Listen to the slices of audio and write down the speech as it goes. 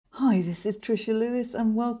Hi, this is Trisha Lewis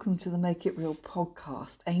and welcome to the Make It Real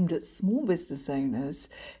podcast aimed at small business owners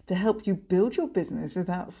to help you build your business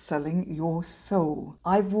without selling your soul.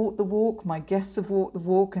 I've walked the walk, my guests have walked the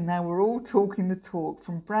walk, and now we're all talking the talk,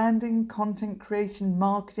 from branding, content creation,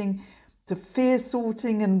 marketing, to fear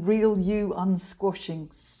sorting and real you unsquashing.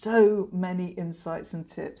 So many insights and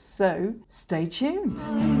tips. So stay tuned.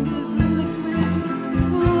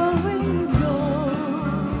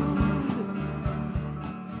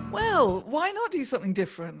 Well, why not do something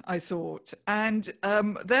different, I thought. And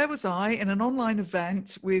there was I in an online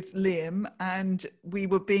event with Liam, and we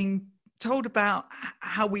were being told about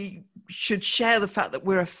how we should share the fact that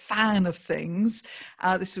we're a fan of things.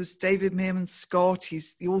 This was David Meerman Scott.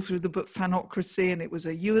 He's the author of the book Fanocracy, and it was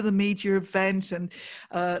a You Are the Media event. And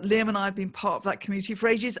Liam and I have been part of that community for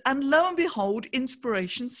ages. And lo and behold,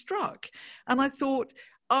 inspiration struck. And I thought,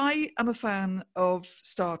 I am a fan of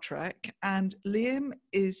Star Trek, and Liam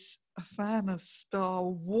is a fan of Star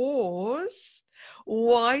Wars.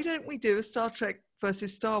 Why don't we do a Star Trek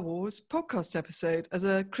versus Star Wars podcast episode as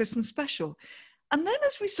a Christmas special? And then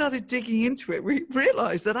as we started digging into it, we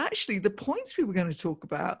realized that actually the points we were going to talk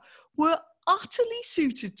about were utterly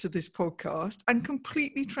suited to this podcast and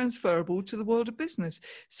completely transferable to the world of business.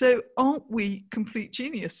 So aren't we complete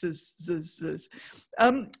geniuses?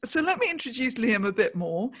 So let me introduce Liam a bit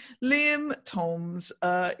more. Liam Toms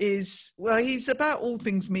he's about all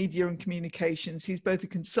things media and communications. He's both a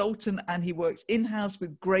consultant and he works in-house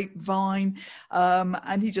with Grapevine,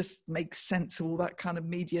 and he just makes sense of all that kind of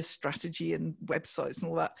media strategy and websites and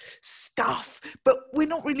all that stuff. But we're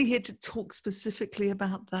not really here to talk specifically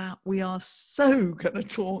about that. We are so going to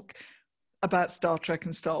talk about Star Trek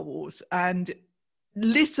and Star Wars. And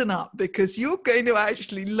listen up, because you're going to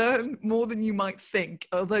actually learn more than you might think,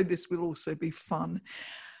 although this will also be fun.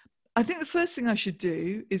 I think the first thing I should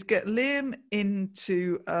do is get Liam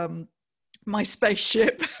into my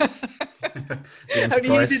spaceship. And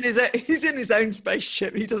he's in his own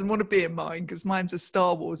spaceship. He doesn't want to be in mine because mine's a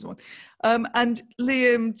Star Wars one. And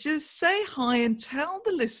Liam, just say hi and tell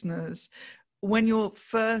the listeners when your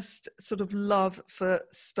first sort of love for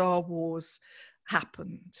Star Wars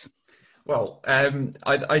happened. Well,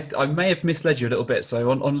 I may have misled you a little bit.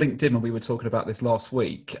 So on LinkedIn, when we were talking about this last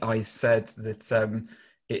week, I said that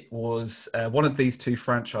it was one of these two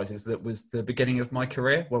franchises that was the beginning of my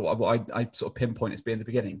career. Well, I sort of pinpoint as being the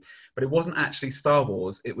beginning, but it wasn't actually Star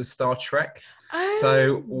Wars. It was Star Trek.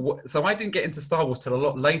 Oh. So I didn't get into Star Wars till a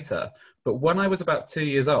lot later. But when I was about 2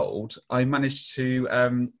 years old, I managed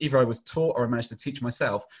to either I was taught or I managed to teach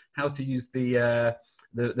myself how to use the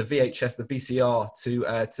VHS, the VCR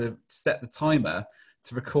to set the timer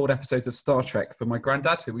to record episodes of Star Trek for my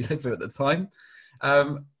granddad, who we lived with at the time.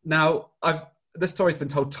 Now, the story's been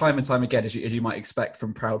told time and time again, as you might expect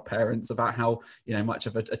from proud parents, about how much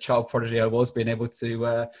of a child prodigy I was, being able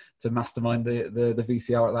to mastermind the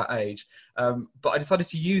VCR at that age. But I decided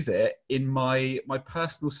to use it in my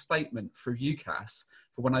personal statement through UCAS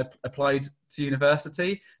for when I applied to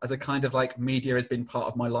university, as a kind of like media has been part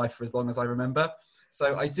of my life for as long as I remember.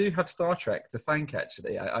 So I do have Star Trek to thank,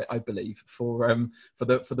 actually, I believe, for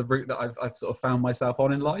the route that I've sort of found myself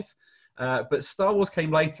on in life. But Star Wars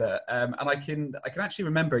came later, and I can actually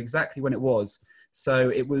remember exactly when it was. So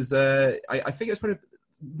it was, I think it was probably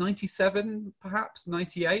 97, perhaps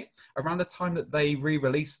 98, around the time that they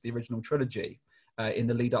re-released the original trilogy in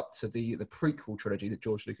the lead up to the prequel trilogy that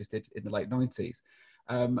George Lucas did in the late 90s.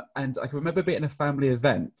 And I can remember being at a family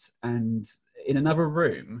event, and in another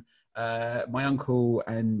room, my uncle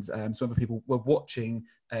and some other people were watching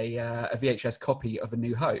a VHS copy of A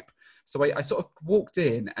New Hope. So I sort of walked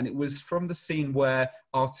in, and it was from the scene where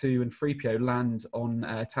R2 and 3PO land on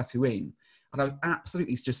Tatooine. And I was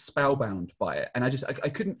absolutely just spellbound by it. And I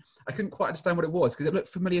couldn't quite understand what it was, because it looked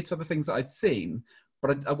familiar to other things that I'd seen,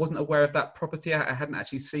 but I wasn't aware of that property. I hadn't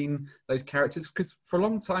actually seen those characters, because for a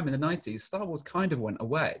long time in the 90s, Star Wars kind of went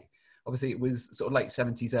away. Obviously, it was sort of late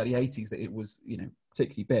 70s, early 80s that it was,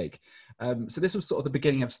 particularly big. So this was sort of the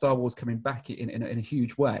beginning of Star Wars coming back in a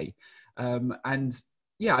huge way. And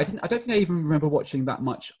yeah, I don't think I even remember watching that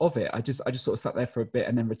much of it. I just sort of sat there for a bit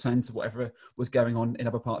and then returned to whatever was going on in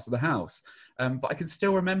other parts of the house. But I can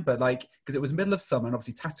still remember, because it was middle of summer, and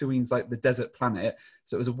obviously Tatooine's like the desert planet,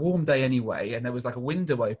 so it was a warm day anyway, and there was like a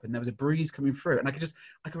window open, there was a breeze coming through, and I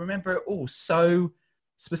can remember it all so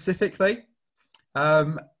specifically.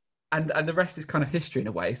 And the rest is kind of history in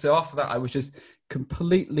a way. So after that, I was just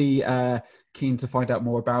completely keen to find out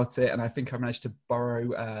more about it. And I think I managed to borrow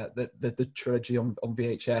the trilogy on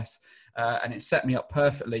VHS. And it set me up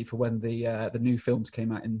perfectly for when the new films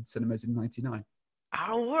came out in cinemas in '99.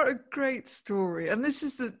 Oh, what a great story. And this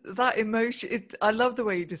is that emotion. I love the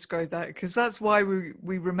way you describe that, because that's why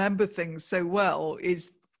we remember things so well,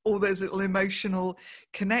 is all those little emotional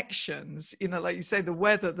connections, like you say, the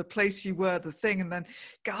weather, the place you were, the thing, and then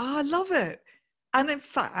go, oh, I love it. And in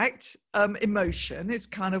fact, emotion is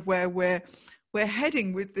kind of where we're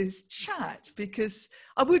heading with this chat, because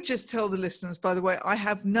I would just tell the listeners, by the way, I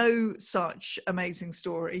have no such amazing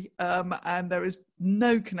story, and there is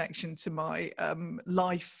no connection to my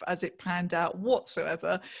life as it panned out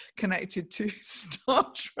whatsoever connected to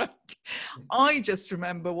Star Trek. I just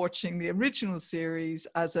remember watching the original series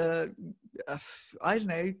as I don't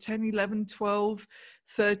know, 10, 11, 12,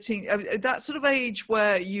 13, that sort of age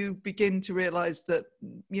where you begin to realize that,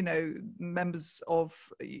 members of,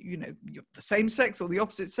 the same sex or the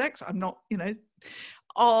opposite sex, I'm not,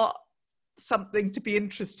 are something to be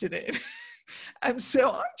interested in. And so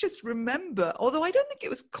I just remember, although I don't think it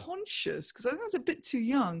was conscious, because I think I was a bit too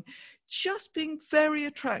young, just being very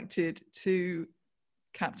attracted to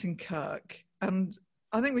Captain Kirk. And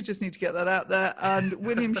I think we just need to get that out there. And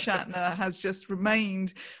William Shatner has just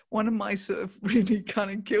remained one of my sort of really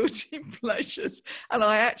kind of guilty pleasures. And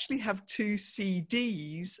I actually have 2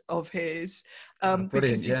 CDs of his. Brilliant,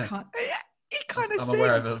 because he kind of I'm sings.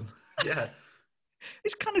 aware of them. Yeah.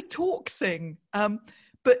 He's kind of talk-sing.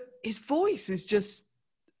 But his voice is just,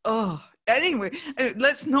 anyway,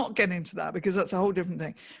 let's not get into that, because that's a whole different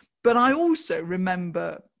thing. But I also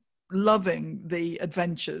remember loving the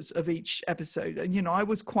adventures of each episode. And, I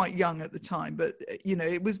was quite young at the time, but,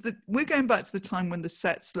 it was we're going back to the time when the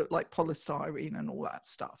sets looked like polystyrene and all that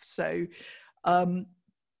stuff. So,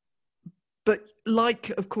 but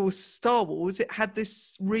like, of course, Star Wars, it had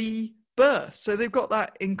this rebirth. So they've got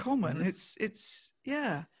that in common. Mm-hmm. It's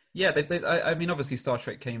yeah. Yeah, I mean, obviously Star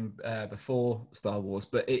Trek came before Star Wars,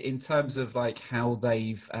 but in terms of like how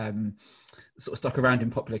they've sort of stuck around in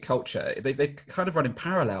popular culture, they've kind of run in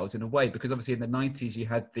parallels in a way, because obviously in the 90s you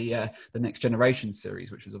had the Next Generation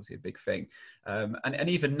series, which was obviously a big thing. And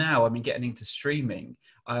even now, I mean, getting into streaming,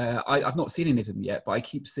 I've not seen any of them yet, but I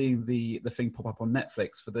keep seeing the thing pop up on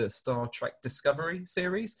Netflix for the Star Trek Discovery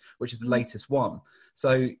series, which is the latest one.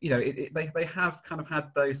 So, they have kind of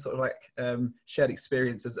had those sort of like shared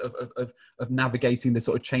experiences of navigating the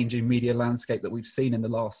sort of changing media landscape that we've seen in the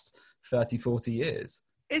last 30, 40 years.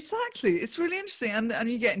 Exactly. It's really interesting. And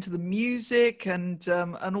you get into the music and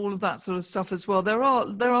all of that sort of stuff as well. There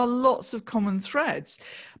are lots of common threads,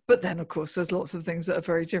 but then of course there's lots of things that are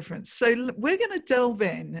very different. So we're going to delve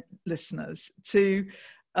in, listeners, to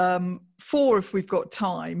 4 if we've got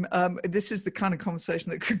time. This is the kind of conversation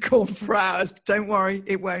that could go on for hours, but don't worry,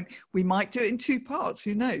 it won't. We might do it in 2 parts,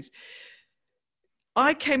 who knows?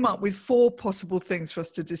 I came up with 4 possible things for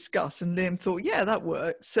us to discuss, and Liam thought, yeah, that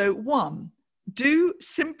works. So 1, do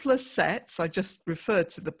simpler sets, I just referred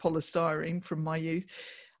to the polystyrene from my youth,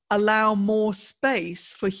 allow more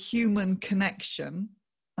space for human connection?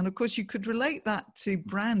 And of course, you could relate that to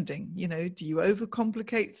branding. Do you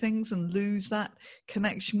overcomplicate things and lose that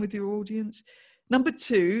connection with your audience? Number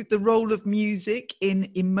 2, the role of music in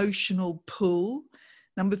emotional pull.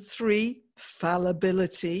 Number 3,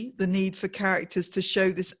 fallibility, the need for characters to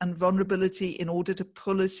show this vulnerability in order to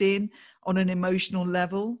pull us in on an emotional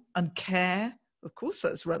level, and care. Of course,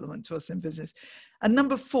 that's relevant to us in business. And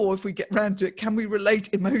number 4, if we get round to it, can we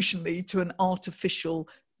relate emotionally to an artificial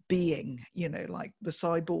being, like the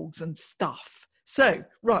cyborgs and stuff? So,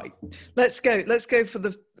 right, let's go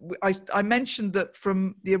for I mentioned that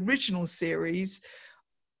from the original series,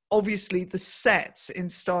 obviously the sets in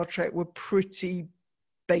Star Trek were pretty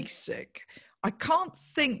basic. I can't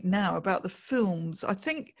think now about the films. I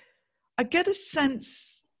think I get a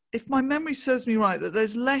sense, if my memory serves me right, that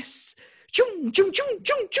there's less chung, chung, chung,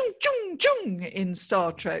 chung, chung, chung, chung in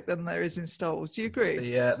Star Trek than there is in Star Wars. Do you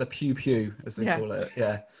agree? The pew pew, as they call it.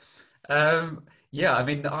 Yeah. Yeah, I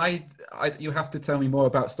mean, you have to tell me more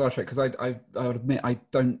about Star Trek, because I would admit I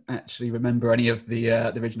don't actually remember any of the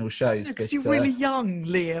original shows. Because you're really young,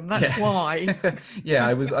 Liam. That's why. Yeah,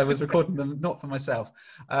 I was recording them not for myself.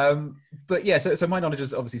 But yeah, so my knowledge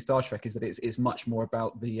of obviously Star Trek is that it's much more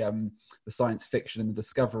about the science fiction and the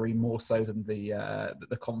discovery, more so than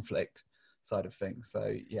the conflict side of things.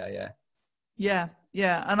 So yeah.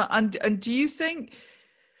 And do you think,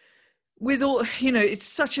 with all, it's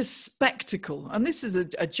such a spectacle, and this is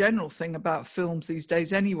a general thing about films these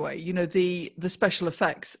days anyway, the special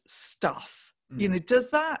effects stuff, do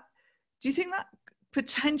you think that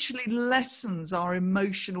potentially lessens our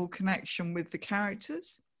emotional connection with the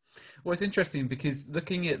characters? Well, it's interesting because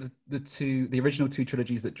looking at the original 2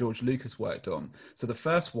 trilogies that George Lucas worked on, so the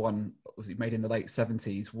first one was made in the late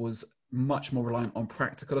 70s, was much more reliant on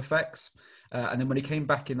practical effects. And then when he came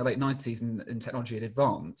back in the late 90s and technology had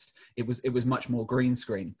advanced, it was much more green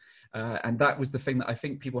screen. And that was the thing that I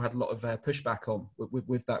think people had a lot of pushback on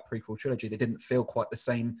with that prequel trilogy. They didn't feel quite the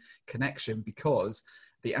same connection because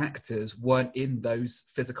the actors weren't in those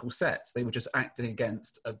physical sets. They were just acting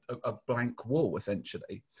against a blank wall,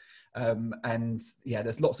 essentially. And yeah,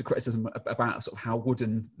 there's lots of criticism about sort of how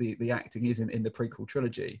wooden the acting is in the prequel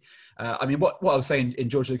trilogy. I mean, what I was saying in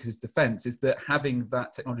George Lucas's defense is that having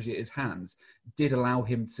that technology at his hands did allow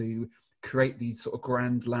him to create these sort of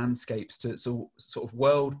grand landscapes to sort of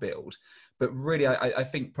world build. But really, I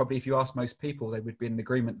think probably if you ask most people, they would be in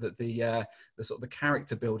agreement that the sort of the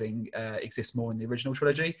character building exists more in the original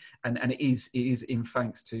trilogy, and it is in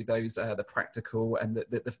thanks to those the practical and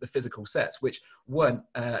the physical sets, which weren't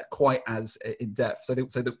quite as in depth. So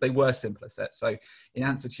they were simpler sets. So in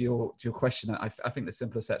answer to your question, I think the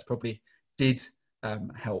simpler sets probably did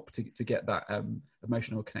help to get that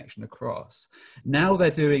emotional connection across. Now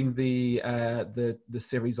they're doing the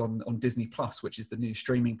series on Disney Plus, which is the new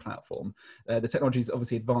streaming platform. The technology is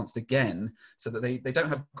obviously advanced again, so that they don't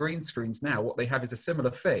have green screens now. What they have is a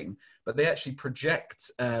similar thing, but they actually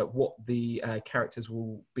project what the characters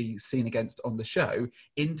will be seen against on the show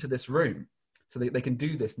into this room. So they can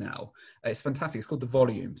do this now. It's fantastic. It's called The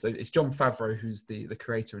Volume. So it's Jon Favreau who's the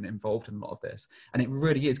creator and involved in a lot of this. And it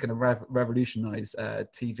really is going to revolutionize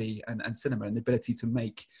TV and cinema, and the ability to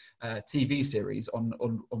make TV series on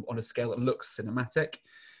a scale that looks cinematic.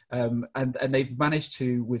 And they've managed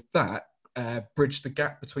to, with that, bridge the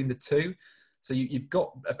gap between the two. So you've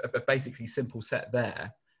got a basically simple set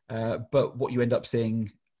there, but what you end up seeing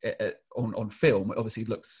on film, it obviously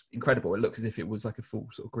looks incredible. It looks as if it was like a full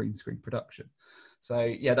sort of green screen production. So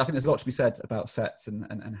yeah, I think there's a lot to be said about sets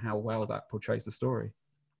and how well that portrays the story.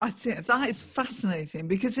 I think that is fascinating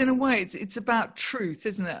because in a way it's about truth,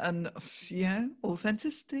 isn't it? And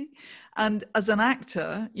authenticity. And as an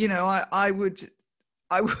actor,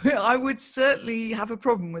 I would certainly have a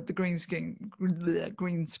problem with the green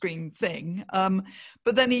screen thing.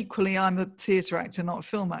 But then equally, I'm a theatre actor, not a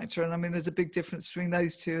film actor. And I mean, there's a big difference between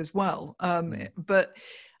those two as well. But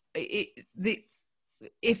if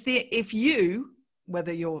you,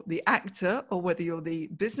 whether you're the actor or whether you're the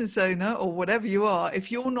business owner or whatever you are,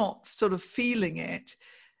 if you're not sort of feeling it,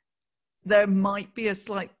 there might be a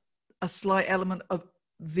slight element of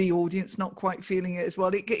the audience not quite feeling it as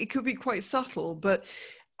well. It could be quite subtle, but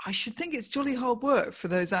I should think it's jolly hard work for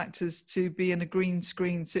those actors to be in a green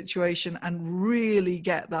screen situation and really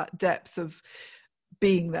get that depth of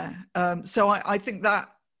being there. So I think that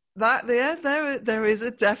there is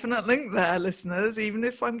a definite link there, listeners, even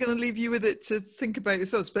if I'm going to leave you with it to think about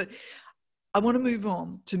yourselves. But I want to move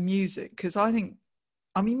on to music, because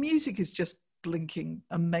music is just blinking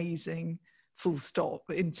amazing, full stop,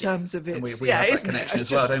 in terms of its... We have that connection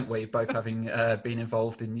as well, don't we? Both having been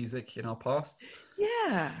involved in music in our past.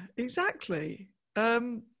 Yeah, exactly.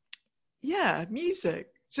 Music,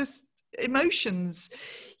 just emotions.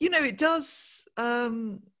 It does...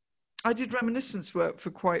 I did reminiscence work for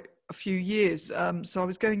quite a few years. So I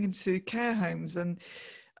was going into care homes and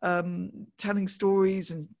telling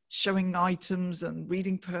stories and showing items and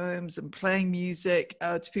reading poems and playing music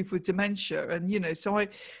to people with dementia. And, so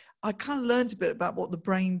I kind of learned a bit about what the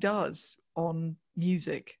brain does on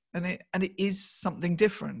music, and it is something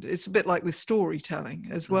different. It's a bit like with storytelling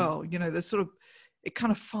as well. There's sort of, it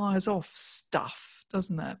kind of fires off stuff,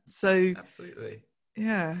 doesn't it? So absolutely.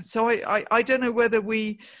 Yeah. So I don't know whether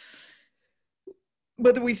we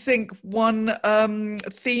think one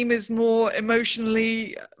theme is more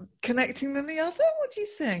emotionally connecting than the other. What do you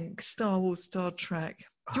think? Star Wars, Star Trek.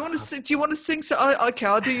 Do you want to sing? So okay,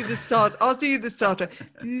 I'll do you the start. I'll do you the starter.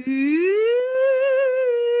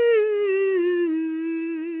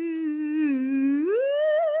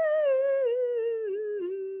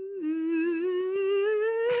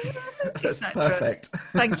 That's perfect.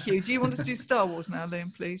 Thank you. Do you want us to do Star Wars now,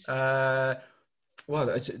 Liam, please? Well,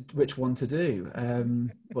 which one to do?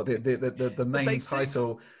 What the main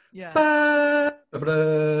title? Yeah. I don't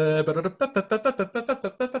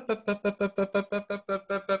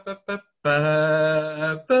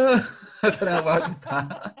know how I did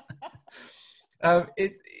that.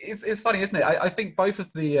 It's funny, isn't it? I think both of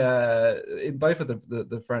in both of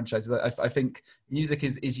the franchises, I think music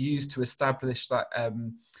is used to establish that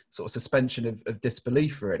sort of suspension of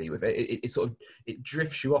disbelief. Really, with it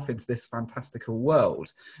drifts you off into this fantastical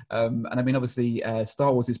world. And I mean, obviously,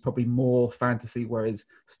 Star Wars is probably more fantasy, whereas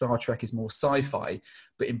Star Trek is more sci-fi.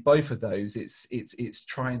 But in both of those, it's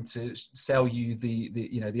trying to sell you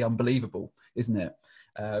the unbelievable, isn't it?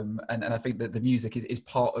 And I think that the music is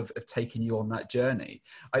part of taking you on that journey.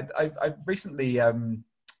 I recently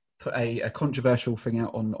put a controversial thing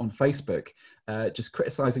out on Facebook, just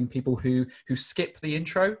criticizing people who skip the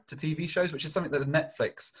intro to TV shows, which is something that the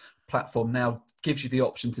Netflix platform now gives you the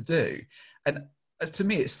option to do. And to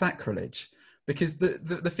me, it's sacrilege. Because the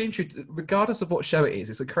theme tune, regardless of what show it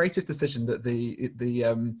is, it's a creative decision that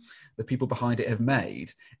the people behind it have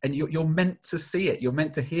made, and you're meant to see it. You're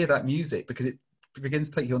meant to hear that music because it begins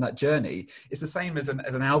to take you on that journey. It's the same as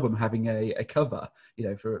an album having a cover, you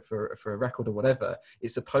know, for a record or whatever.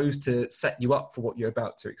 It's supposed to set you up for what you're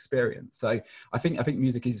about to experience. So I think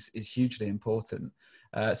music is hugely important.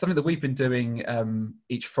 Something that we've been doing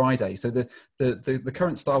each Friday. So the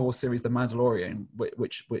current Star Wars series, The Mandalorian,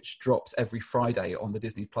 which drops every Friday on the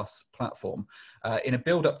Disney Plus platform. In a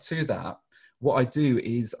build up to that, what I do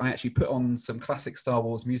is I actually put on some classic Star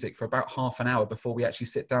Wars music for about half an hour before we actually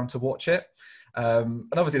sit down to watch it. And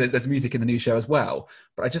obviously there's music in the new show as well,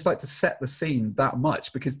 but I just like to set the scene that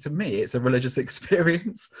much because to me it's a religious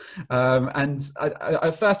experience. And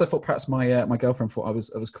at first I thought perhaps my girlfriend thought I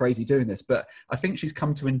was crazy doing this, but I think she's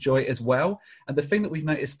come to enjoy it as well. And the thing that we've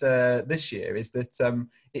noticed this year is that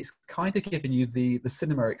it's kind of given you the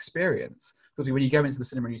cinema experience, because when you go into the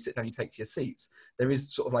cinema and you sit down, you take to your seats, there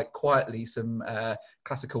is sort of like quietly some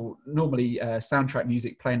classical, normally soundtrack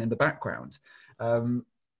music playing in the background.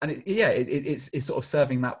 And it's sort of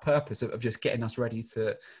serving that purpose of just getting us ready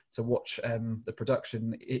to watch the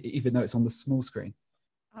production, even though it's on the small screen.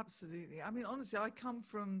 Absolutely. I mean, honestly, I come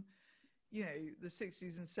from, you know, the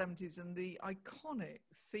 60s and 70s and the iconic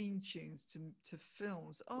theme tunes to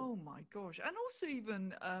films. Oh my gosh. And also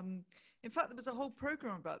even, in fact, there was a whole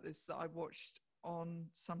program about this that I watched on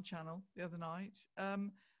some channel the other night,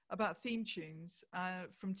 about theme tunes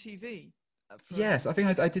from TV. Yes, I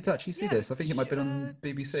think I did actually see this. I think it might have been on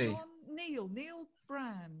BBC. Neil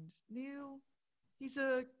Brand. He's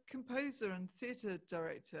a composer and theatre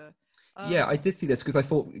director. Yeah, I did see this because I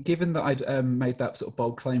thought, given that I'd made that sort of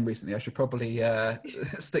bold claim recently, I should probably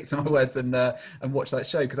stick to my words and watch that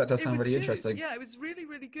show, because that does sound really interesting. Yeah, it was really,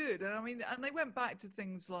 really good. And I mean, and they went back to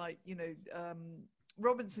things like, you know,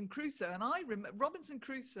 Robinson Crusoe. And I remember Robinson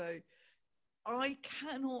Crusoe, I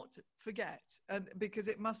cannot forget, because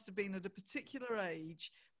it must have been at a particular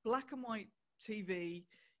age, black and white TV,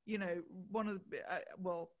 you know, one of the,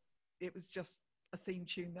 it was just a theme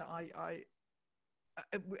tune that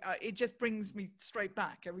it just brings me straight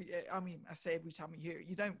back. I say every time you hear it,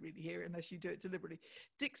 you don't really hear it unless you do it deliberately.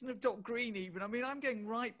 Dixon of Dock Green, even. I mean, I'm going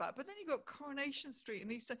right back. But then you've got Coronation Street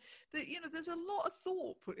and Easter. You know, there's a lot of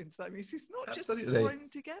thought put into that music. It's not just thrown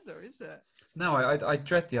together, is it? No, I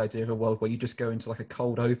dread the idea of a world where you just go into like a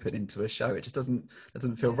cold open into a show. It just doesn't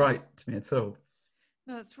feel right to me at all.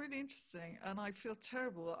 No, it's really interesting, and I feel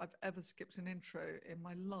terrible that I've ever skipped an intro in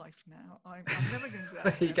my life now. I'm never going to do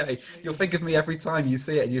that. There you go. Actually. You'll think of me every time you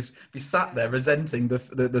see it, and you'll be sat there resenting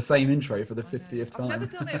the same intro for the 50th time. I've never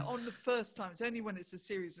done it on the first time. It's only when it's a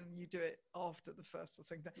series and you do it after the first or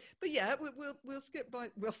second time. But yeah, we'll skip by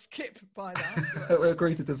that. We'll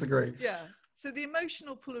agree to disagree. Yeah. So the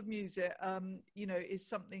emotional pull of music, you know, is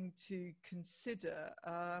something to consider.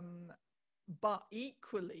 But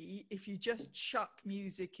equally, if you just chuck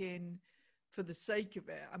music in for the sake of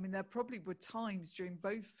it, I mean, there probably were times during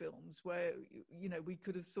both films where, you know, we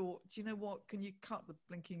could have thought, do you know what, can you cut the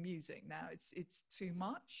blinking music now? It's too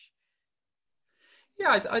much.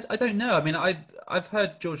 Yeah, I don't know. I mean, I've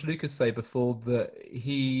heard George Lucas say before that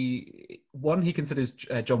he considers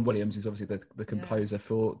John Williams, who's obviously the composer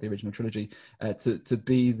for the original trilogy, to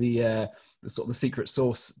be the sort of the secret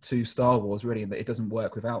sauce to Star Wars, really, and that it doesn't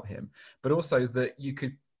work without him. But also that you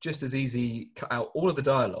could just as easy cut out all of the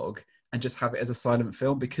dialogue and just have it as a silent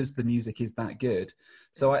film because the music is that good.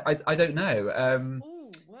 So I don't know.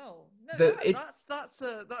 Oh well. No, that's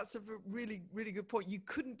a really, really good point. You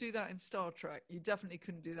couldn't do that in Star Trek. You definitely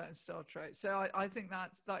couldn't do that in Star Trek. So I think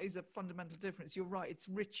that is a fundamental difference. You're right. It's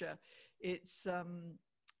richer. It's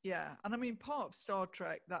yeah. And I mean, part of Star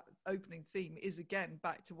Trek, that opening theme is again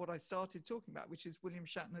back to what I started talking about, which is William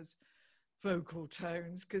Shatner's vocal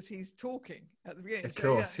tones, because he's talking at the beginning. Of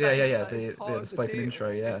course, yeah. The spoken intro,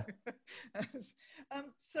 yeah.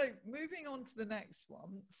 So moving on to the next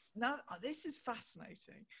one. Now, this is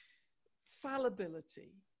fascinating.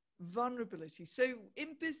 Fallibility, vulnerability. So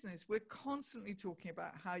in business, we're constantly talking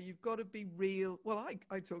about how you've got to be real. Well,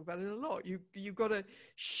 I talk about it a lot. You've got to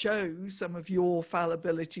show some of your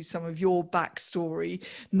fallibility, some of your backstory,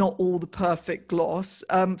 not all the perfect gloss,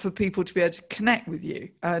 for people to be able to connect with you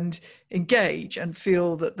and engage and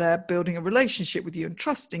feel that they're building a relationship with you and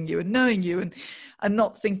trusting you and knowing you and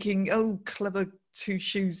not thinking, oh, clever two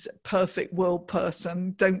shoes, perfect world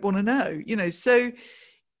person, don't want to know, you know. So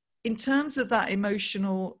in terms of that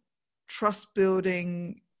emotional trust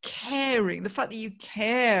building caring, the fact that you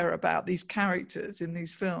care about these characters in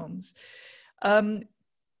these films. Do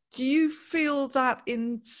you feel that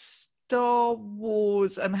in Star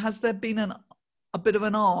Wars, and has there been a bit of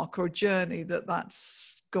an arc or a journey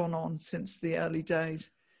that's gone on since the early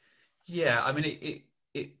days? Yeah, I mean,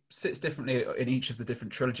 it sits differently in each of the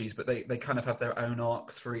different trilogies, but they kind of have their own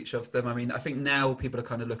arcs for each of them. I mean, I think now people are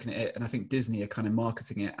kind of looking at it, and I think Disney are kind of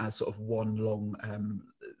marketing it as sort of one long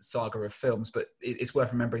saga of films, but it's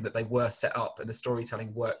worth remembering that they were set up and the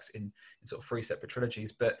storytelling works in sort of three separate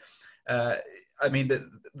trilogies. But I mean,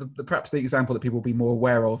 perhaps the example that people will be more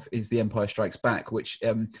aware of is The Empire Strikes Back, which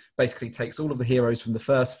basically takes all of the heroes from the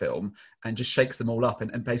first film and just shakes them all up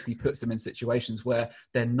and basically puts them in situations where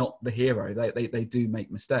they're not the hero. They do make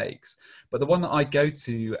mistakes. But the one that I go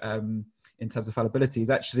to in terms of fallibility is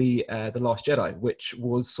actually The Last Jedi, which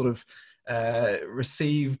was sort of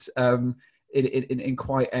received in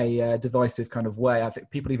quite a divisive kind of way. I think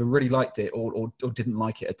people either really liked it or didn't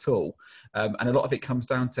like it at all, and a lot of it comes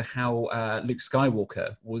down to how Luke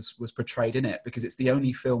Skywalker was portrayed in it, because it's the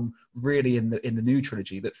only film really in the new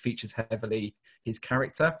trilogy that features heavily his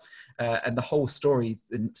character, and the whole story.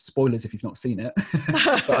 And spoilers if you've not seen it,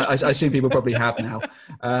 but I assume people probably have now.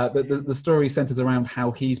 The story centers around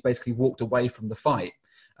how he's basically walked away from the fight.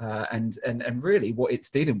 And really what it's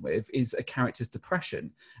dealing with is a character's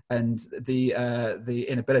depression and the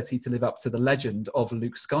inability to live up to the legend of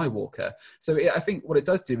Luke Skywalker. So I think what it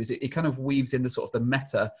does do is it kind of weaves in the sort of the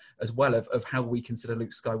meta as well of how we consider Luke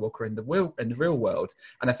Skywalker in the real world.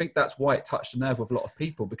 And I think that's why it touched a nerve with a lot of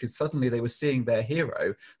people, because suddenly they were seeing their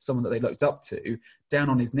hero, someone that they looked up to, down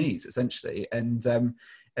on his knees essentially. And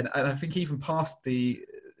I think even past the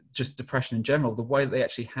just depression in general, the way that they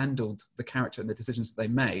actually handled the character and the decisions that they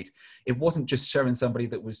made, it wasn't just showing somebody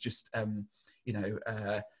that was just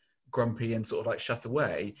grumpy and sort of like shut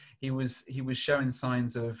away. He was showing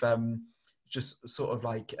signs of just sort of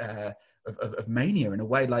like of mania in a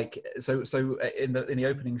way. Like so in the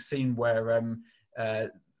opening scene where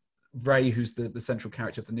Rey, who's the central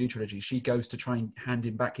character of the new trilogy, she goes to try and hand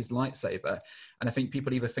him back his lightsaber, and I think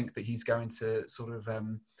people either think that he's going to sort of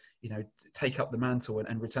take up the mantle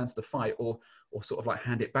and return to the fight, or sort of like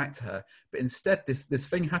hand it back to her. But instead this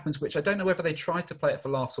thing happens, which I don't know whether they tried to play it for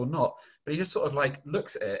laughs or not, but he just sort of like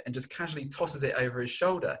looks at it and just casually tosses it over his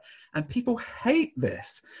shoulder. And people hate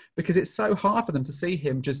this because it's so hard for them to see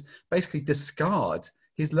him just basically discard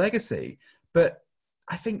his legacy. But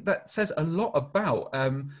I think that says a lot about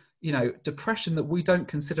depression that we don't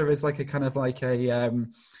consider as like a kind of like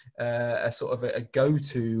a sort of a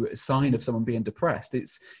go-to sign of someone being depressed.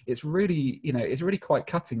 It's really, it's really quite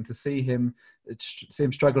cutting to see him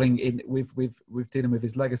struggling with dealing with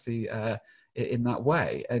his legacy in that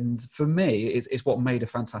way. And for me, it's what made a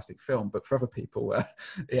fantastic film. But for other people,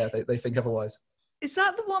 they think otherwise. Is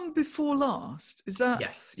that the one before last? Is that?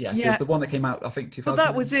 Yes. Yeah. It's the one that came out, I think, 2017. But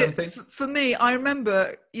that was it for me. I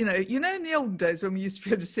remember, in the olden days when we used to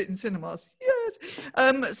be able to sit in cinemas.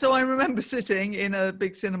 Yes. So I remember sitting in a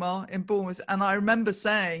big cinema in Bournemouth, and I remember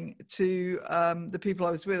saying to the people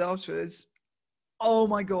I was with afterwards, "Oh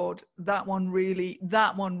my God, that one really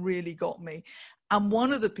got me." And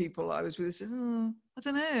one of the people I was with said, "I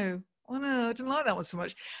don't know. I didn't like that one so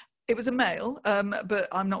much." It was a male, but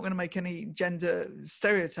I'm not going to make any gender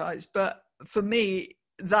stereotypes. But for me,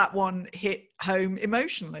 that one hit home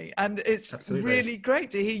emotionally. And it's Absolutely. Really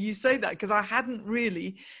great to hear you say that, because I hadn't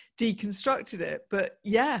really deconstructed it. But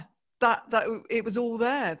yeah, that it was all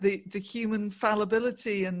there. The human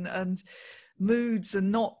fallibility and moods and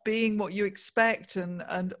not being what you expect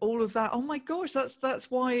and all of that. Oh my gosh, that's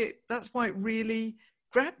why it really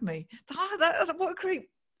grabbed me. What a great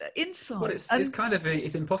insight. Well, it's kind of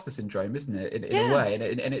it's imposter syndrome, isn't it, in a way,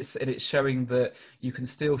 and it's showing that you can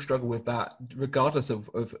still struggle with that regardless of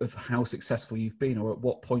how successful you've been or at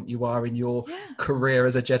what point you are in your career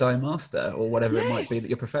as a Jedi Master or whatever it might be that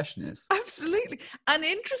your profession is. Absolutely. And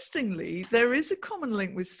interestingly, there is a common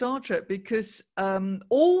link with Star Trek, because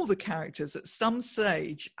all the characters at some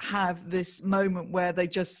stage have this moment where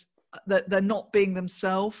that they're not being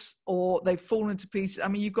themselves, or they've fallen to pieces. I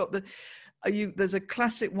mean, you've got there's a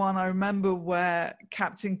classic one I remember where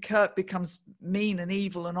Captain Kirk becomes mean and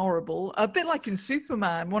evil and horrible, a bit like in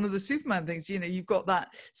Superman, one of the Superman things. You've got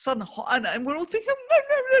that sudden and we're all thinking, no,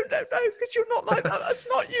 because you're not like that. That's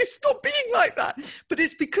not you. Stop being like that. But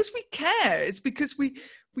it's because we care. It's because we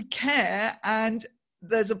care. And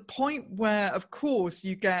there's a point where, of course,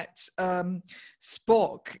 you get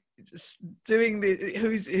Spock doing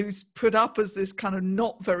who's put up as this kind of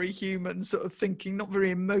not very human sort of thinking, not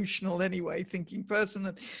very emotional anyway, thinking person,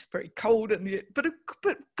 and very cold.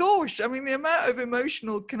 But gosh, I mean, the amount of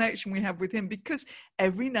emotional connection we have with him, because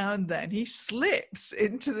every now and then he slips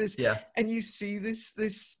into this, and you see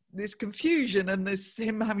this confusion and this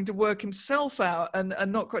him having to work himself out and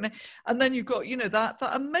not quite. And then you've got, you know, that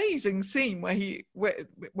amazing scene where he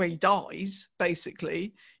dies,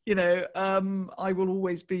 basically. You know, I will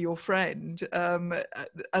always be your friend,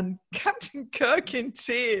 and Captain Kirk in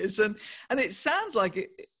tears, and it sounds like it,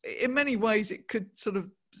 in many ways it could sort of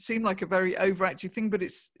seem like a very overacted thing, but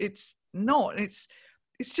it's not. It's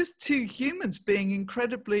just two humans being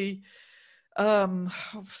incredibly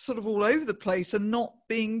sort of all over the place and not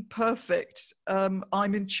being perfect.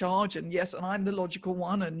 I'm in charge, and yes, and I'm the logical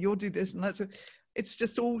one, and you'll do this and that's. It's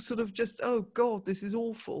just all sort of just, oh God, this is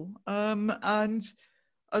awful. And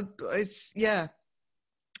it's there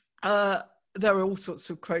are all sorts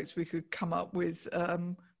of quotes we could come up with.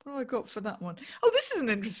 What have I got for that one? Oh, this is an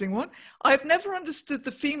interesting one. I've never understood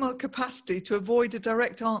the female capacity to avoid a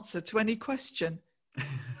direct answer to any question.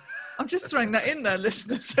 I'm just throwing that in there,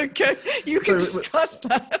 listeners. Okay, you can discuss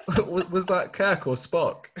that. Was that Kirk or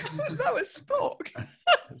Spock? That was Spock.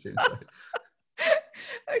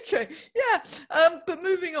 Okay, yeah, but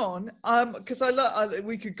moving on, because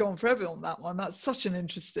we could go on forever on that one. That's such an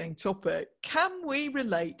interesting topic. Can we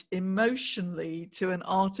relate emotionally to an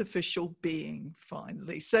artificial being?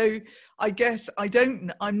 Finally, so I guess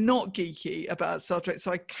I'm not geeky about Star Trek,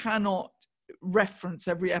 so I cannot reference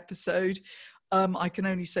every episode. I can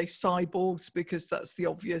only say cyborgs because that's the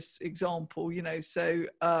obvious example, you know. So,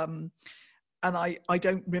 and I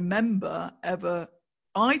don't remember ever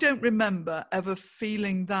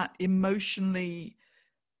feeling that emotionally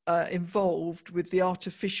involved with the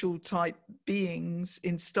artificial type beings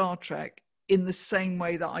in Star Trek in the same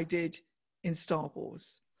way that I did in Star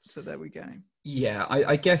Wars. So there we go. Yeah,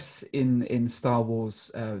 I guess in Star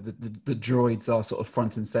Wars, the droids are sort of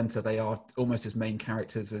front and center. They are almost as main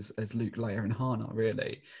characters as Luke, Leia, and Han are,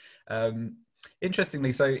 really.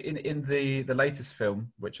 Interestingly, so in the latest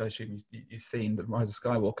film, which I assume you've seen, The Rise of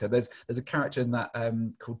Skywalker, there's a character in that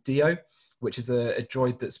called Dio, which is a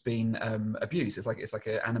droid that's been abused. It's like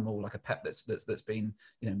an animal, like a pet that's been,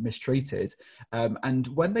 you know, mistreated. And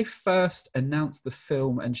when they first announced the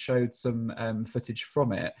film and showed some footage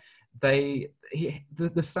from it, the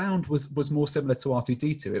sound was more similar to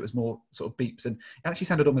R2-D2. It was more sort of beeps, and it actually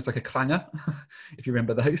sounded almost like a clanger, if you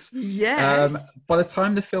remember those. Yes. By the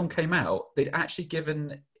time the film came out, they'd actually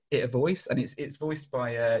given it a voice, and it's voiced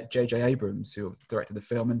by J.J. Abrams, who directed the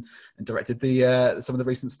film and directed some of the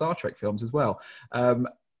recent Star Trek films as well.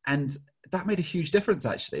 And that made a huge difference,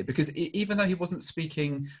 actually, because even though he wasn't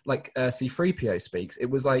speaking like C-3PO speaks, it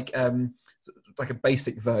was like a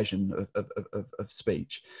basic version of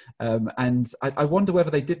speech. And I wonder whether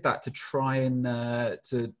they did that to try and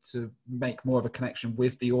to make more of a connection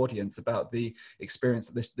with the audience about the experience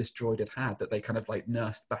that this droid had, that they kind of like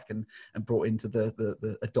nursed back and brought into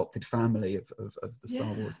the adopted family of the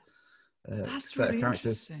Star Wars That's set really of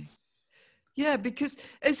characters. Interesting. Yeah, because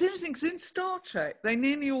it's interesting, because in Star Trek, they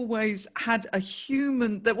nearly always had a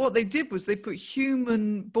human, that what they did was they put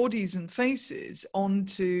human bodies and faces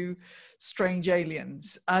onto strange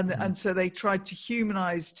aliens. And so they tried to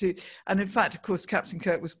humanize and in fact, of course, Captain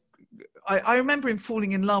Kirk was, I remember him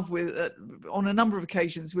falling in love with, on a number of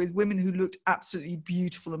occasions, with women who looked absolutely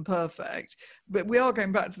beautiful and perfect. But we are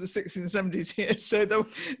going back to the 60s and 70s here. So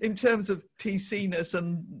in terms of PC-ness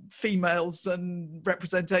and females and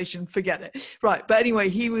representation, forget it. Right. But anyway,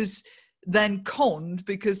 he was then conned,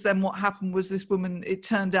 because then what happened was this woman, it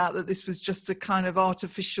turned out that this was just a kind of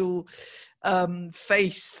artificial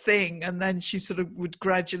face thing. And then she sort of would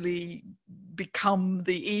gradually become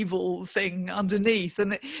the evil thing underneath.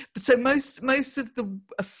 And so most of the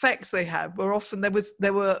effects they had were often,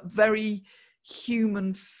 there were very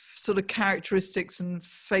human sort of characteristics and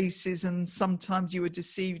faces, and sometimes you were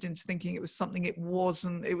deceived into thinking it was something it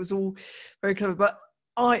wasn't. It was all very clever, but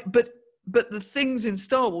the things in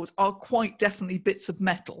Star Wars are quite definitely bits of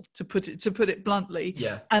metal, to put it bluntly.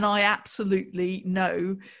 Yeah. And I absolutely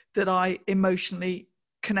know that I emotionally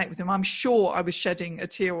connect with him. I'm sure I was shedding a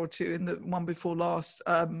tear or two in the one before last,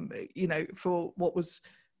 you know, for what was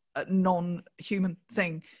a non-human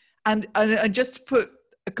thing. And just to put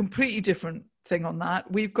a completely different thing on that,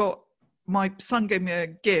 my son gave me a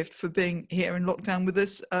gift for being here in lockdown with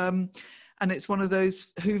us. And it's one of those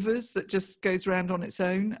Hoovers that just goes around on its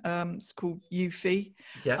own. It's called Eufy.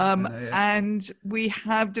 Yeah, and we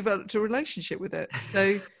have developed a relationship with it.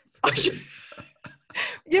 So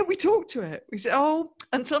yeah, we talk to it. We say, oh,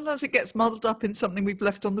 and sometimes it gets muddled up in something we've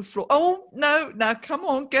left on the floor. Oh, no, now come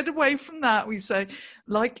on, get away from that. We say,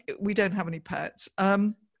 like, we don't have any pets.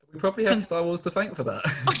 We probably have Star Wars to thank for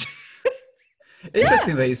that.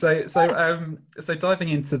 Interestingly, so diving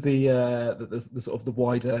into the sort of the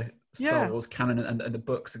wider Star Yeah. Wars canon and the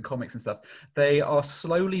books and comics and stuff, they are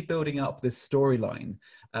slowly building up this storyline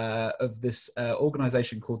of this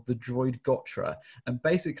organization called the Droid Gotra, and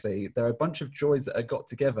basically there are a bunch of droids that are got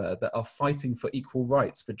together that are fighting for equal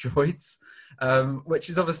rights for droids, which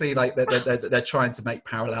is obviously like they're trying to make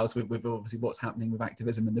parallels with obviously what's happening with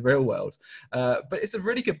activism in the real world. But it's a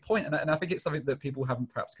really good point, and I think it's something that people haven't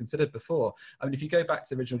perhaps considered before. I mean, if you go back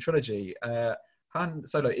to the original trilogy, Han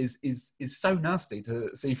Solo is so nasty to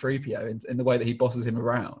C-3PO in the way that he bosses him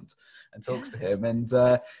around and talks to him, and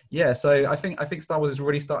so I think Star Wars is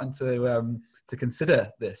really starting to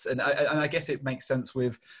consider this, and I guess it makes sense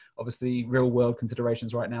with obviously real world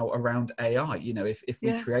considerations right now around AI. You know, if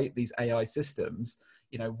we create these AI systems,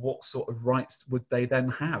 you know, what sort of rights would they then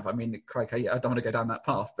have? I mean, Craig, I don't want to go down that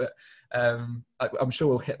path, but I'm sure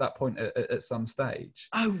we'll hit that point at some stage.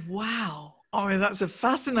 Oh, wow. I mean, that's a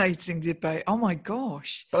fascinating debate. Oh, my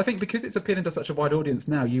gosh. But I think because it's appealing to such a wide audience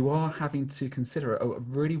now, you are having to consider a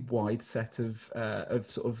really wide set of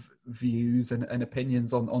sort of views and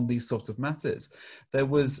opinions on these sorts of matters. There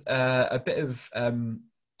was a bit of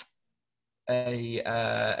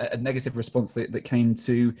a negative response that came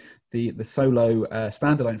to the Solo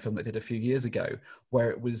standalone film that did a few years ago, where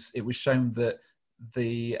it was shown that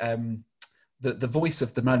the voice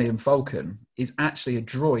of the Millennium Falcon is actually a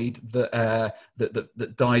droid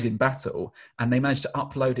that died in battle, and they managed to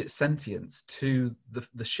upload its sentience to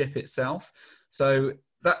the ship itself. So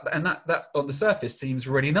that on the surface seems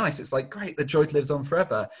really nice. It's like, great, the droid lives on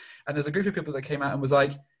forever. And there's a group of people that came out and was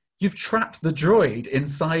like, you've trapped the droid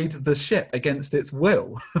inside the ship against its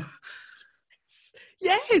will.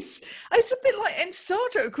 Yes, it's a bit like in Star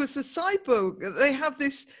Trek, because the cyborg,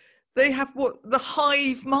 they have what, the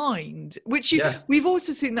hive mind, which we've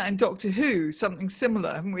also seen that in Doctor Who, something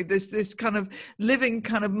similar, haven't we? This kind of living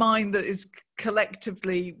kind of mind that is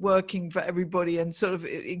collectively working for everybody and sort of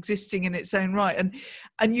existing in its own right.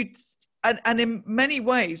 And in many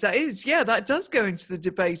ways, that does go into the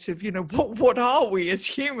debate of, you know, what are we as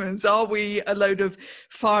humans? Are we a load of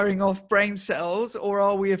firing off brain cells, or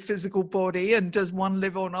are we a physical body? And does one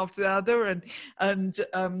live on after the other? And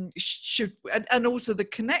also the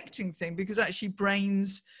connecting thing, because actually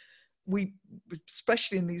brains,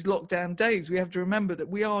 especially in these lockdown days, we have to remember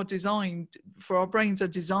that our brains are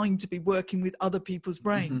designed to be working with other people's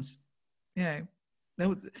brains. Mm-hmm. You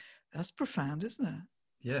know, that's profound, isn't it?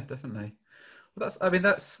 Yeah, definitely. Well,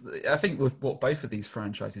 I think with what both of these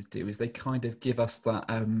franchises do is they kind of give us that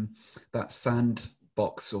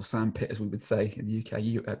sandbox or sandpit, as we would say in the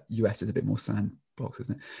UK. US is a bit more sandbox,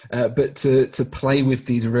 isn't it? But to play with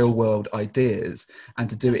these real world ideas and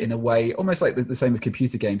to do it in a way almost like the same with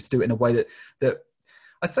computer games, to do it in a way that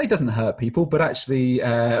I'd say doesn't hurt people, but actually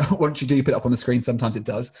once you do put it up on the screen, sometimes it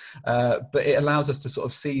does. But it allows us to sort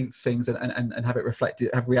of see things and have it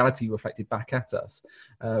reflected, have reality reflected back at us.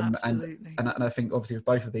 Absolutely. And I think obviously with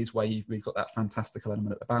both of these, where we've got that fantastical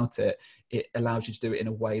element about it, it allows you to do it in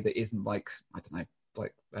a way that isn't like, I don't know,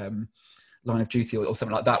 like Line of Duty or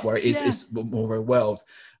something like that, where it is more real world.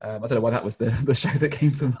 I don't know why that was the show that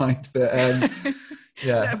came to mind, but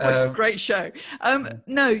yeah, it's a great show.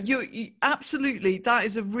 No, you absolutely, that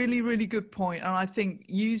is a really, really good point. And I think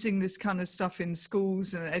using this kind of stuff in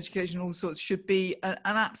schools and education, all sorts, should be an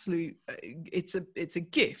absolute, it's a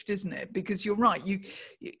gift, isn't it? Because you're right,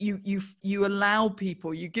 you allow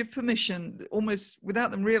people, you give permission almost without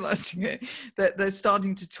them realizing it, that they're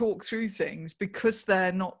starting to talk through things because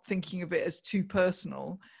they're not thinking of it as too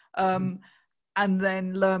personal. And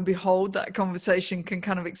then lo and behold, that conversation can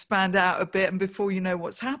kind of expand out a bit, and before you know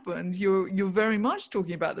what's happened, you're very much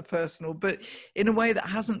talking about the personal, but in a way that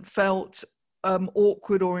hasn't felt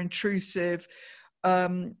awkward or intrusive,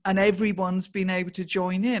 and everyone's been able to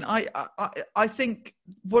join in. I think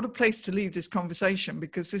what a place to leave this conversation,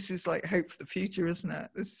 because this is like hope for the future, isn't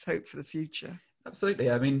it? This is hope for the future. Absolutely.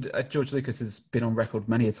 I mean, George Lucas has been on record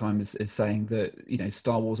many a time as saying that, you know,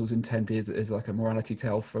 Star Wars was intended as like a morality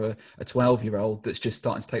tale for a 12-year-old that's just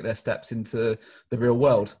starting to take their steps into the real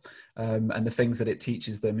world, and the things that it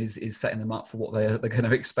teaches them is setting them up for what they're going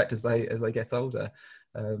to expect as they get older.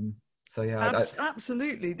 So yeah,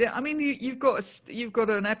 absolutely. I mean, you've got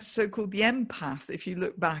an episode called The Empath, if you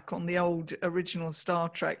look back on the old original Star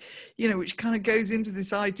Trek, you know, which kind of goes into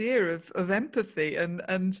this idea of empathy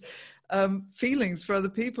and feelings for other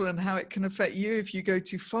people, and how it can affect you if you go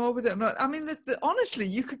too far with it. I mean, honestly,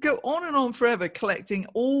 you could go on and on forever collecting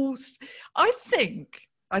all. I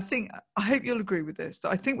hope you'll agree with this,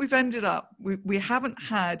 that I think we've ended up, we haven't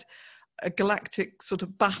had a galactic sort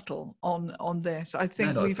of battle on this. I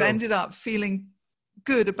think we've ended up feeling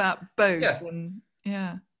good about both. Yeah. And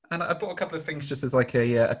yeah. And I bought a couple of things just as like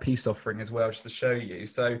a peace offering as well, just to show you.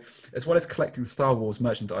 So as well as collecting Star Wars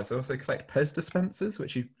merchandise, I also collect Pez dispensers,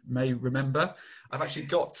 which you may remember. I've actually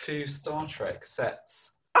got 2 Star Trek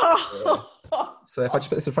sets. Oh. So if I just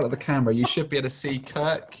put this in front of the camera, you should be able to see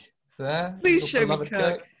Kirk there. Please show me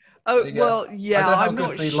Kirk. Oh, well, yeah, I'm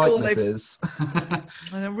not sure likeness is.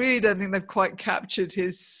 I really don't think they've quite captured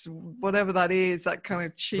his, whatever that is, that kind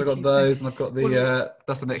of cheeky So I've got those, and I've got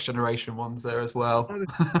that's the Next Generation ones there as well.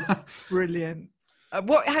 Oh, brilliant.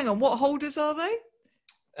 Hang on, what holders are they?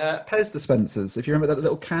 Pez dispensers. If you remember that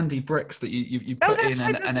little candy bricks that you put in,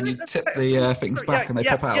 and then you tip the things back and they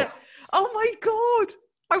pop out. Yeah. Oh my God,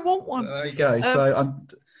 I want one. So there you go. So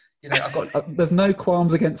I've got. There's no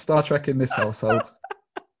qualms against Star Trek in this household.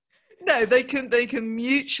 No, they can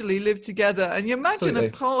mutually live together. And you imagine Absolutely.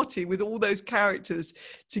 a party with all those characters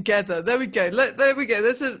together. There we go. There we go.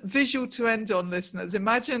 There's a visual to end on, listeners.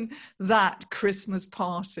 Imagine that Christmas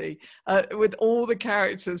party with all the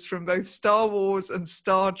characters from both Star Wars and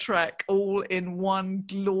Star Trek all in one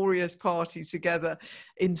glorious party together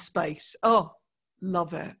in space. Oh,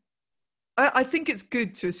 love it. I think it's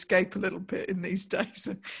good to escape a little bit in these days,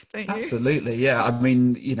 don't you? Absolutely, yeah. I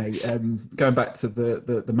mean, going back to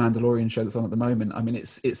the Mandalorian show that's on at the moment, I mean,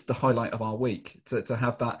 it's the highlight of our week to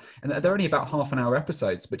have that. And they're only about half-an-hour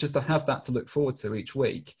episodes, but just to have that to look forward to each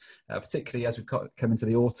week, particularly as we've come into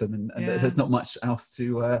the autumn and there's not much else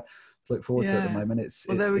to look forward to at the moment.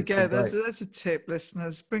 There we go. There's a tip,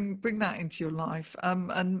 listeners. Bring that into your life,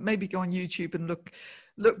 and maybe go on YouTube and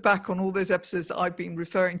look back on all those episodes that I've been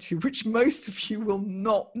referring to, which most of you will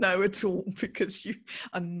not know at all because you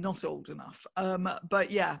are not old enough.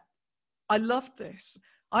 But yeah, I loved this.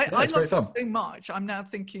 I loved this so much. I'm now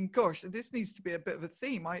thinking, gosh, this needs to be a bit of a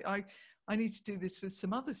theme. I need to do this with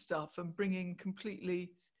some other stuff and bringing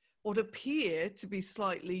completely what appear to be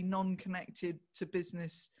slightly non-connected to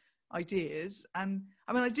business ideas. And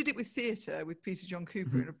I mean, I did it with theatre with Peter John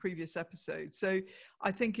Cooper in a previous episode. So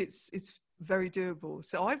I think it's very doable.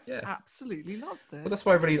 So I've absolutely loved this. Well, that's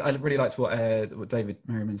why I really liked what David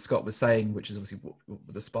Merriman Scott was saying, which is obviously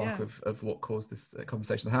the spark of what caused this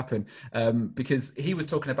conversation to happen. Because he was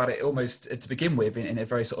talking about it almost to begin with in a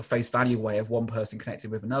very sort of face value way of one person connecting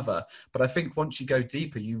with another. But I think once you go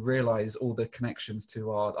deeper, you realise all the connections to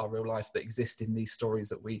our real life that exist in these stories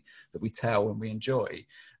that we tell and we enjoy.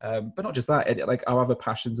 But not just that, like our other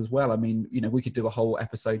passions as well. I mean, we could do a whole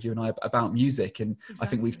episode, you and I, about music, and I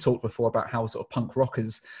think we've talked before about how sort of punk rock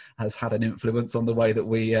has had an influence on the way that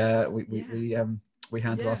we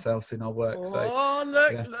handle ourselves in our work. Look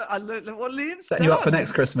what Liam's setting you up for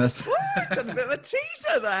next Christmas. Done a bit of a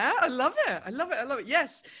teaser there. I love it.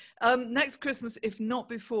 Yes. Next Christmas, if not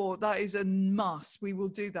before, that is a must. We will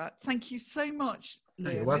do that. Thank you so much,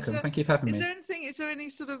 Liam. You're welcome. Thank you for having me. Is there any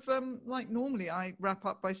sort of like normally I wrap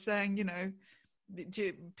up by saying,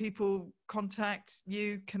 do people contact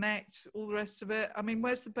you, connect, all the rest of it? I mean,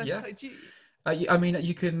 where's the best place? I mean,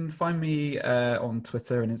 you can find me on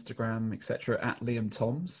Twitter and Instagram, etc., at Liam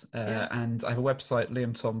Toms. And I have a website,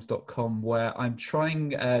 liamtoms.com, where I'm trying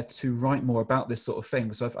to write more about this sort of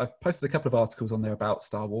thing. So I've posted a couple of articles on there about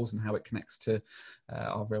Star Wars and how it connects to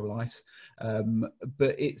our real lives.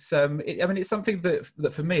 But it's something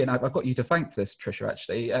that for me, and I've got you to thank for this, Tricia,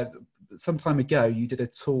 actually. Some time ago, you did a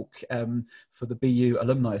talk for the BU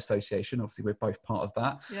Alumni Association. Obviously, we're both part of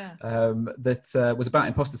that. That was about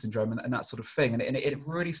imposter syndrome and that sort of thing. And it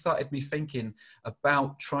really started me thinking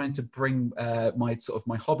about trying to bring my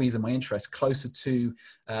hobbies and my interests closer to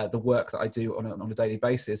the work that I do on a daily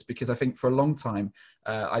basis. Because I think for a long time,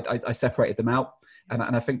 I separated them out. And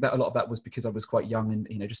I think that a lot of that was because I was quite young and,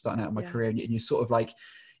 just starting out in my career. And you sort of like,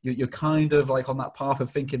 you're kind of like on that path of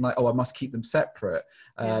thinking like, oh, I must keep them separate.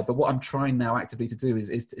 But what I'm trying now actively to do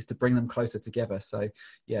is to bring them closer together. So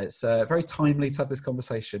yeah, it's very timely to have this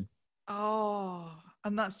conversation. Oh,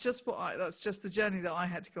 and that's just the journey that I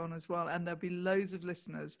had to go on as well. And there'll be loads of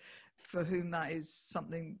listeners for whom that is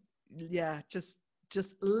something. Yeah, just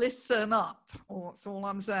listen up. That's all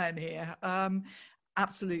I'm saying here.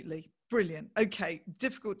 Absolutely. Brilliant. Okay.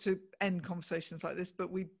 Difficult to end conversations like this,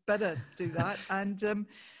 but we better do that. And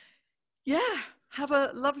have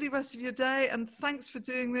a lovely rest of your day. And thanks for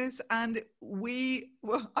doing this. And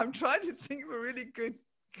I'm trying to think of a really good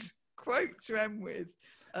quote to end with.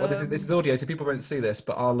 Well, this is audio, so people won't see this,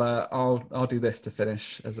 but I'll do this to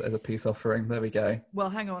finish as a peace offering. There we go. Well,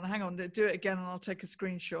 hang on. Do it again, and I'll take a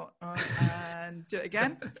screenshot. All right, and do it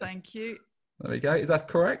again. Thank you. There we go. Is that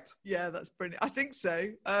correct? Yeah, that's brilliant. I think so.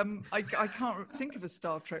 I can't think of a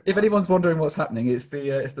Star Trek If one. anyone's wondering what's happening, it's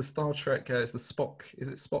the Star Trek. It's the Spock. Is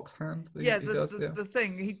it Spock's hand? The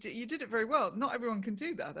thing you did it very well. Not everyone can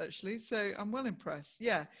do that, actually. So I'm well impressed.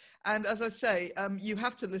 Yeah, and as I say, you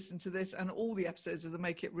have to listen to this and all the episodes of the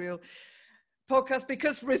Make It Real podcast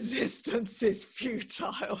because resistance is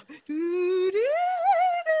futile.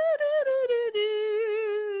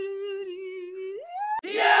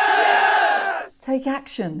 Take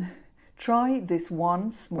action. Try this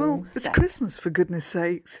one small step. It's Christmas, for goodness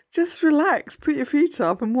sakes. Just relax, put your feet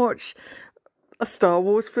up and watch a Star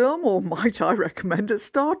Wars film, or might I recommend a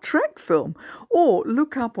Star Trek film? Or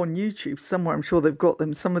look up on YouTube somewhere, I'm sure they've got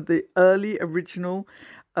them, some of the early original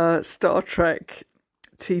Star Trek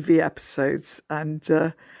TV episodes. And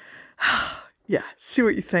yeah, see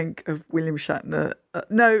what you think of William Shatner.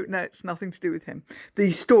 No, it's nothing to do with him. The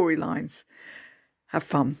storylines. Have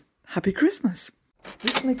fun. Happy Christmas.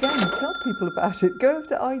 Listen again, tell people about it. Go over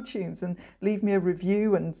to iTunes and leave me a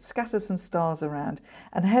review and scatter some stars around.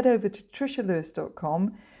 And head over to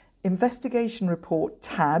trishalewis.com, investigation report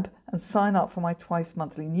tab, and sign up for my twice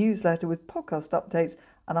monthly newsletter with podcast updates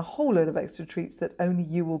and a whole load of extra treats that only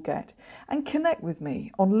you will get. And connect with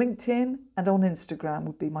me on LinkedIn and on Instagram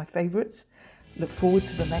would be my favourites. Look forward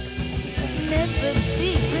to the next episode. Never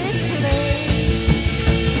be